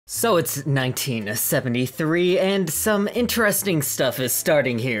So it's 1973, and some interesting stuff is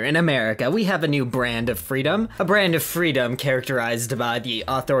starting here in America. We have a new brand of freedom. A brand of freedom characterized by the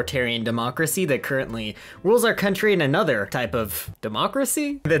authoritarian democracy that currently rules our country, and another type of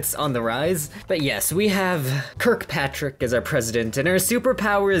democracy that's on the rise. But yes, we have Kirkpatrick as our president, and our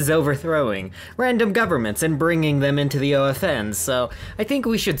superpower is overthrowing random governments and bringing them into the OFN. So I think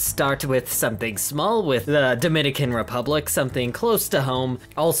we should start with something small, with the Dominican Republic, something close to home.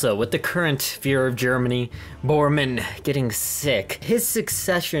 Also, with the current fear of Germany, Bormann getting sick, his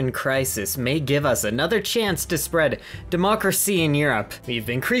succession crisis may give us another chance to spread democracy in Europe. We've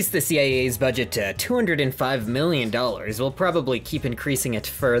increased the CIA's budget to $205 million. We'll probably keep increasing it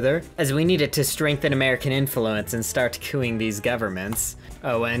further, as we need it to strengthen American influence and start coupping these governments.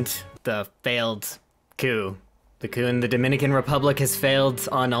 Oh, and the failed coup. The coup in the Dominican Republic has failed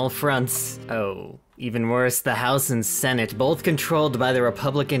on all fronts. Oh. Even worse, the House and Senate, both controlled by the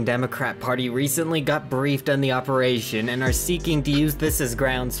Republican-Democrat Party, recently got briefed on the operation and are seeking to use this as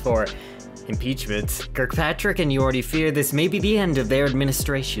grounds for impeachment. Kirkpatrick and Yorty fear this may be the end of their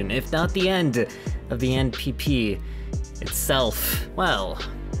administration, if not the end of the NPP itself. Well,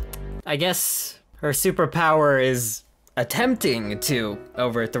 I guess her superpower is attempting to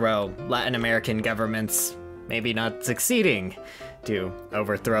overthrow Latin American governments, maybe not succeeding to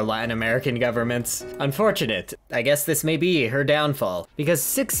overthrow Latin American governments. Unfortunate. I guess this may be her downfall, because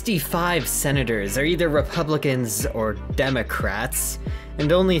 65 senators are either Republicans or Democrats,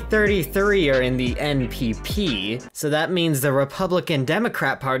 and only 33 are in the NPP, so that means the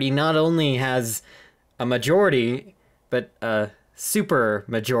Republican-Democrat Party not only has a majority, but a super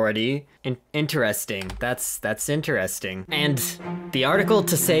majority. Interesting. That's interesting. And the article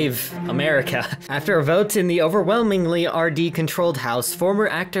to save America. After a vote in the overwhelmingly RD-controlled House, former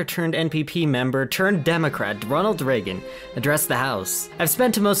actor turned NPP member turned Democrat Ronald Reagan addressed the House. I've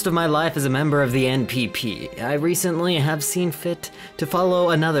spent most of my life as a member of the NPP. I recently have seen fit to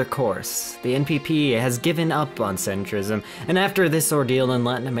follow another course. The NPP has given up on centrism, and after this ordeal in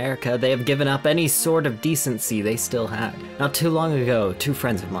Latin America, they have given up any sort of decency they still had. Not too long ago, two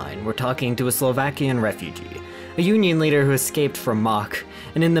friends of mine were talking to a Slovakian refugee, a union leader who escaped from Mach,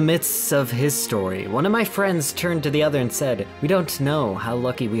 and in the midst of his story, one of my friends turned to the other and said, "We don't know how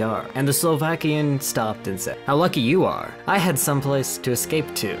lucky we are." And the Slovakian stopped and said, "How lucky you are. I had someplace to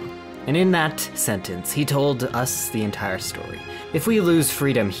escape to." And in that sentence, he told us the entire story. If we lose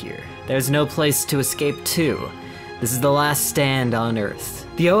freedom here, there's no place to escape to. This is the last stand on Earth.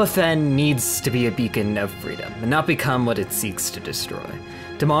 The OFN needs to be a beacon of freedom, and not become what it seeks to destroy.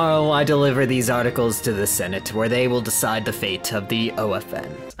 Tomorrow, I deliver these articles to the Senate, where they will decide the fate of the OFN.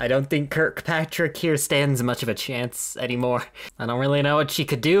 I don't think Kirkpatrick here stands much of a chance anymore. I don't really know what she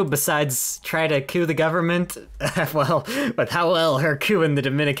could do besides try to coup the government. Well, with how well her coup in the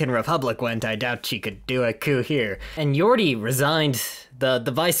Dominican Republic went, I doubt she could do a coup here. And Yorty resigned the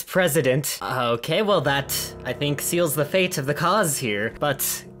vice president. Okay, well that, I think, seals the fate of the cause here.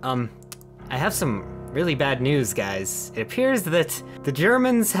 But, I have some really bad news, guys. It appears that the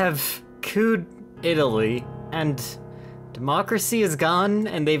Germans have couped Italy, and democracy is gone,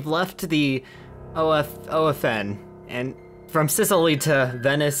 and they've left the OFN. And from Sicily to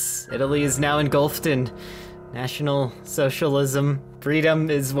Venice, Italy is now engulfed in National Socialism. Freedom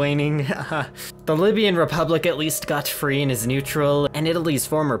is waning. The Libyan Republic at least got free and is neutral, and Italy's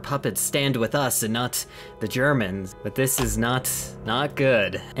former puppets stand with us and not the Germans. But this is not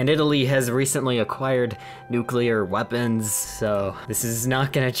good. And Italy has recently acquired nuclear weapons, so this is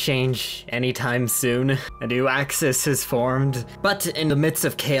not gonna change anytime soon. A new axis has formed. But in the midst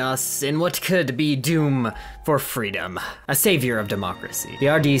of chaos, in what could be doom for freedom, a savior of democracy, the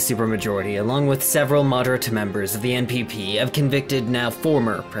RD supermajority, along with several moderate members of the NPP, have convicted now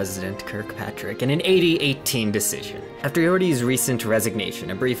former President Kirkpatrick in an 80-18 decision. After Yorty's recent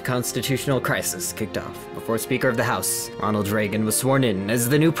resignation, a brief constitutional crisis kicked off before Speaker of the House, Ronald Reagan, was sworn in as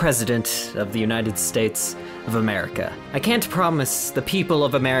the new President of the United States of America. I can't promise the people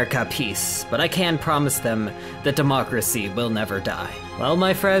of America peace, but I can promise them that democracy will never die. Well,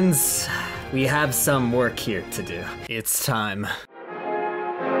 my friends, we have some work here to do. It's time.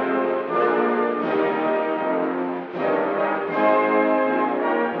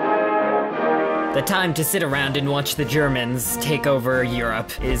 The time to sit around and watch the Germans take over Europe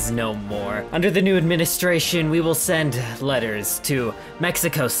is no more. Under the new administration, we will send letters to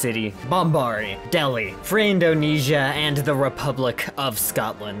Mexico City, Bombari, Delhi, Free Indonesia, and the Republic of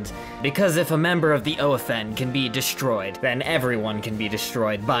Scotland. Because if a member of the OFN can be destroyed, then everyone can be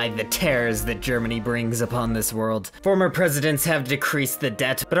destroyed by the terrors that Germany brings upon this world. Former presidents have decreased the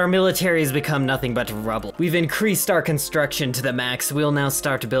debt, but our military has become nothing but rubble. We've increased our construction to the max. We'll now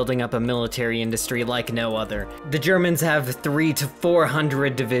start building up a military industry like no other. The Germans have 300 to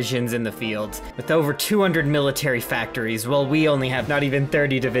 400 divisions in the field, with over 200 military factories, while we only have not even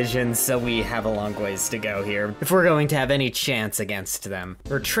 30 divisions, so we have a long ways to go here if we're going to have any chance against them.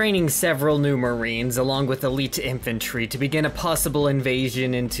 We're training several new Marines, along with elite infantry, to begin a possible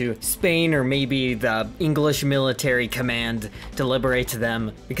invasion into Spain or maybe the English military command to liberate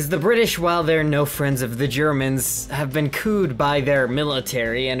them, because the British, while they're no friends of the Germans, have been cooed by their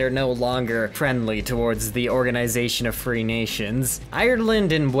military and are no longer friendly towards the Organization of Free Nations.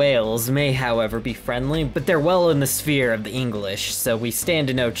 Ireland and Wales may, however, be friendly, but they're well in the sphere of the English, so we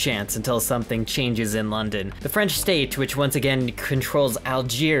stand no chance until something changes in London. The French state, which once again controls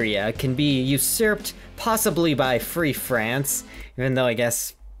Algeria, can be usurped possibly by Free France, even though I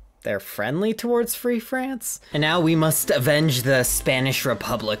guess they're friendly towards Free France? And now we must avenge the Spanish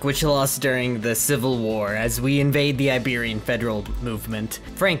Republic, which lost during the Civil War, as we invade the Iberian Federal Movement.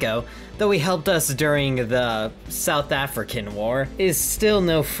 Franco, though he helped us during the South African War, is still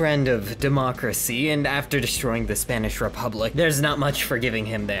no friend of democracy, and after destroying the Spanish Republic, there's not much forgiving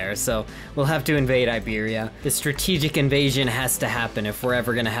him there, so we'll have to invade Iberia. The strategic invasion has to happen if we're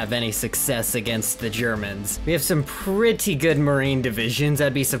ever gonna have any success against the Germans. We have some pretty good Marine divisions.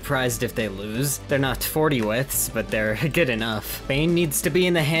 I'd be surprised if they lose. They're not 40ths, but they're good enough. Spain needs to be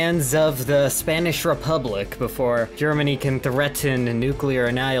in the hands of the Spanish Republic before Germany can threaten nuclear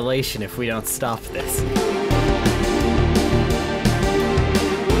annihilation if we don't stop this.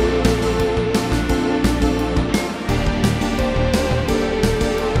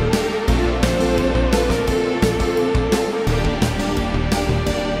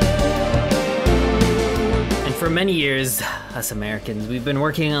 For many years, us Americans, we've been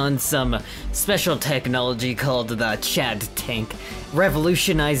working on some special technology called the Chad tank,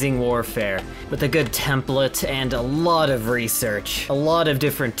 revolutionizing warfare, with a good template and a lot of research. A lot of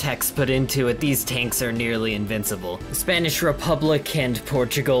different techs put into it. These tanks are nearly invincible. The Spanish Republic and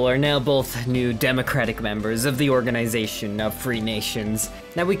Portugal are now both new democratic members of the Organization of Free Nations.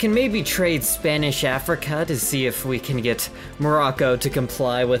 Now we can maybe trade Spanish Africa to see if we can get Morocco to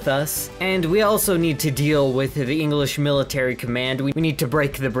comply with us. And we also need to deal with the English military command. We need to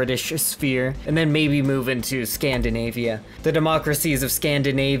break the British sphere, and then maybe move into Scandinavia. The democracies of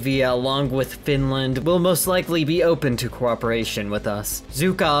Scandinavia, along with Finland, will most likely be open to cooperation with us.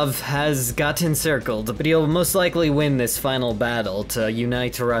 Zhukov has got encircled, but he'll most likely win this final battle to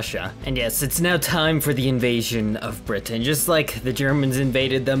unite Russia. And yes, it's now time for the invasion of Britain. Just like the Germans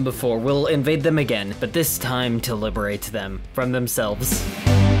invaded them before, we'll invade them again, but this time to liberate them from themselves.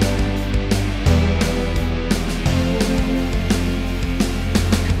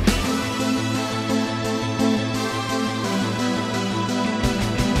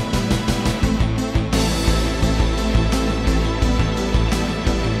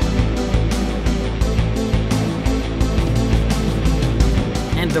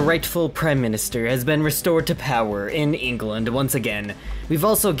 The rightful Prime Minister has been restored to power in England once again. We've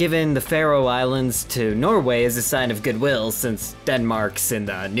also given the Faroe Islands to Norway as a sign of goodwill, since Denmark's in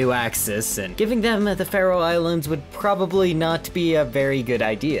the new Axis, and giving them the Faroe Islands would probably not be a very good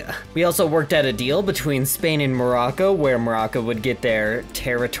idea. We also worked out a deal between Spain and Morocco, where Morocco would get their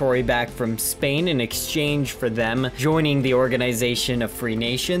territory back from Spain in exchange for them joining the Organization of Free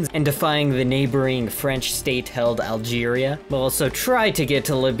Nations and defying the neighboring French state-held Algeria. We'll also try to get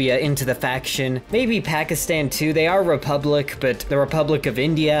to Libya into the faction. Maybe Pakistan too. They are a republic, but the Republic of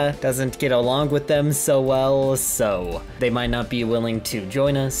India doesn't get along with them so well, so they might not be willing to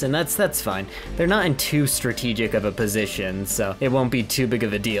join us, and that's fine. They're not in too strategic of a position, so it won't be too big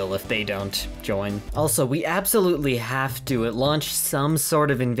of a deal if they don't join. Also, we absolutely have to launch some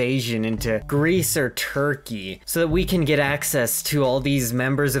sort of invasion into Greece or Turkey so that we can get access to all these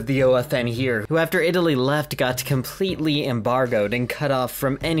members of the OFN here, who after Italy left got completely embargoed and cut off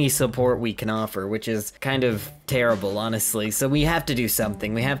from any support we can offer, which is kind of terrible, honestly. So we have to do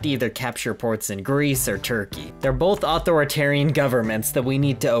something. We have to either capture ports in Greece or Turkey. They're both authoritarian governments that we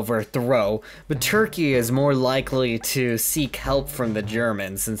need to overthrow, but Turkey is more likely to seek help from the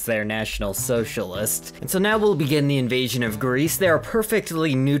Germans since they're National Socialists. And so now we'll begin the invasion of Greece. They're a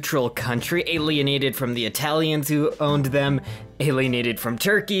perfectly neutral country, alienated from the Italians who owned them, alienated from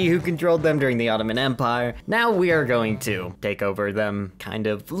Turkey, who controlled them during the Ottoman Empire. Now we are going to take over them, kind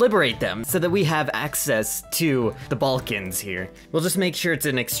of liberate them, so that we have access to the Balkans here. We'll just make sure it's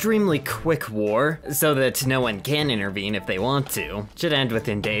an extremely quick war, so that no one can intervene if they want to. Should end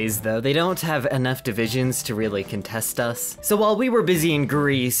within days, though. They don't have enough divisions to really contest us. So while we were busy in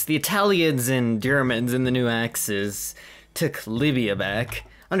Greece, the Italians and Germans in the new Axis took Libya back.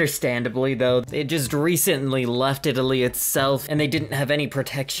 Understandably, though, they just recently left Italy itself, and they didn't have any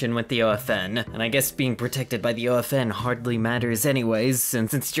protection with the OFN. And I guess being protected by the OFN hardly matters anyways,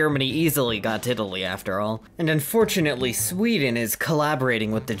 since Germany easily got Italy after all. And unfortunately, Sweden is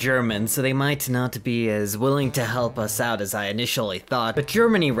collaborating with the Germans, so they might not be as willing to help us out as I initially thought. But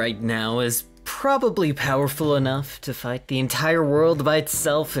Germany right now is probably powerful enough to fight the entire world by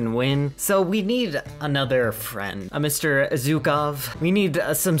itself and win. So we need another friend, a Mr. Zhukov. We need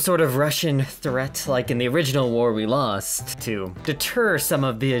some sort of Russian threat like in the original war we lost to deter some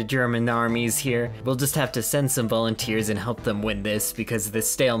of the German armies here. We'll just have to send some volunteers and help them win this because this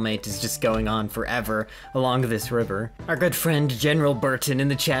stalemate is just going on forever along this river. Our good friend General Burton and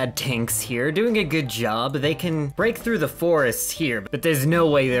the Chad tanks here doing a good job. They can break through the forests here, but there's no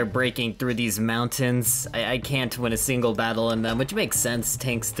way they're breaking through these mountains. I can't win a single battle in them, which makes sense.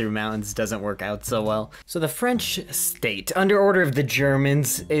 Tanks through mountains doesn't work out so well. So the French state, under order of the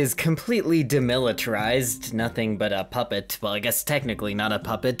Germans, is completely demilitarized. Nothing but a puppet. Well, I guess technically not a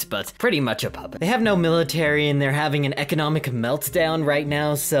puppet, but pretty much a puppet. They have no military and they're having an economic meltdown right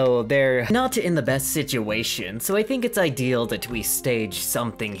now, so they're not in the best situation. So I think it's ideal that we stage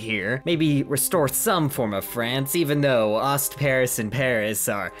something here. Maybe restore some form of France, even though Paris and Paris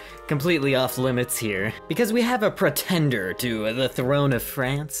are completely off limits here, because we have a pretender to the throne of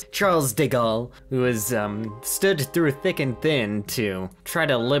France, Charles de Gaulle, who has stood through thick and thin to try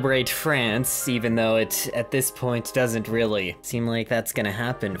to liberate France, even though it at this point doesn't really seem like that's gonna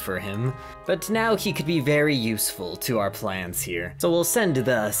happen for him. But now he could be very useful to our plans here. So we'll send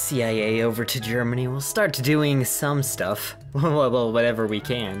the CIA over to Germany. We'll start doing some stuff. Well, whatever we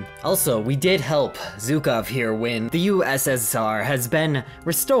can. Also, we did help Zhukov here win. The USSR has been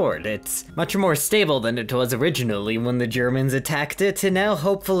restored. It's much more stable than it was originally when the Germans attacked it, and now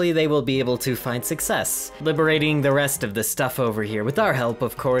hopefully they will be able to find success, liberating the rest of the stuff over here. With our help,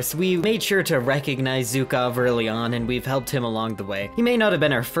 of course, we made sure to recognize Zhukov early on, and we've helped him along the way. He may not have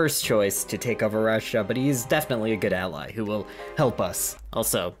been our first choice to take over Russia, but he's definitely a good ally who will help us.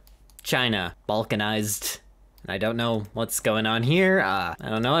 Also, China, balkanized. I don't know what's going on here. I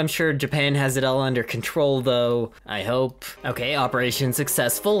don't know. I'm sure Japan has it all under control, though. I hope. Okay, operation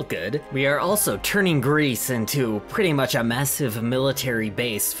successful. Good. We are also turning Greece into pretty much a massive military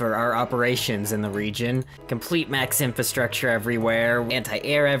base for our operations in the region. Complete max infrastructure everywhere,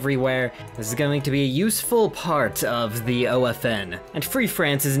 anti-air everywhere. This is going to be a useful part of the OFN. And Free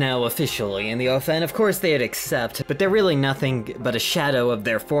France is now officially in the OFN. Of course, they'd accept, but they're really nothing but a shadow of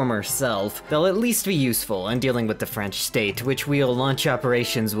their former self. They'll at least be useful and dealing with the French state, which we'll launch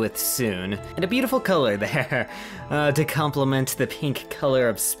operations with soon. And a beautiful color there, to complement the pink color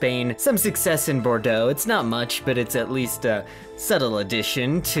of Spain. Some success in Bordeaux. It's not much, but it's at least a subtle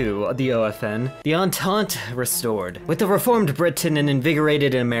addition to the OFN. The Entente restored. With a reformed Britain and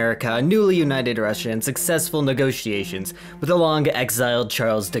invigorated America, a newly united Russia, and successful negotiations with the long-exiled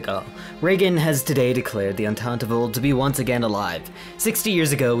Charles de Gaulle, Reagan has today declared the Entente of old to be once again alive. 60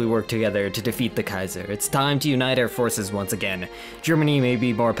 years ago, we worked together to defeat the Kaiser. It's time to unite our forces once again. Germany may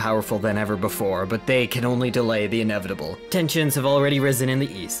be more powerful than ever before, but they can only delay the inevitable. Tensions have already risen in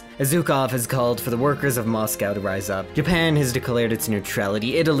the east. Zhukov has called for the workers of Moscow to rise up. Japan has declared its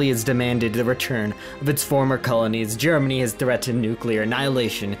neutrality. Italy has demanded the return of its former colonies. Germany has threatened nuclear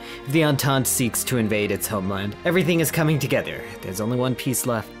annihilation if the Entente seeks to invade its homeland. Everything is coming together. There's only one piece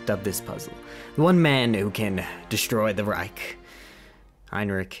left of this puzzle. The one man who can destroy the Reich.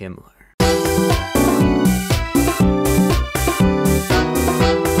 Heinrich Himmler.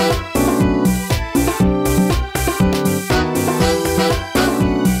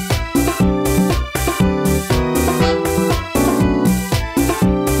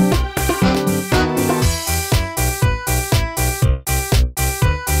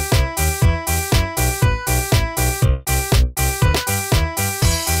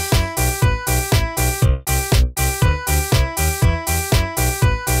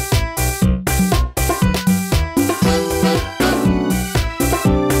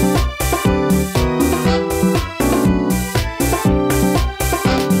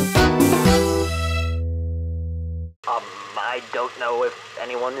 I don't know if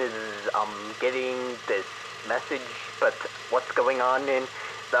anyone is getting this message, but what's going on in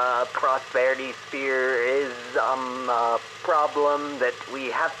prosperity sphere is, a problem that we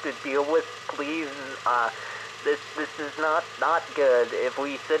have to deal with, please. This is not good. If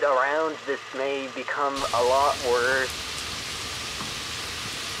we sit around, this may become a lot worse.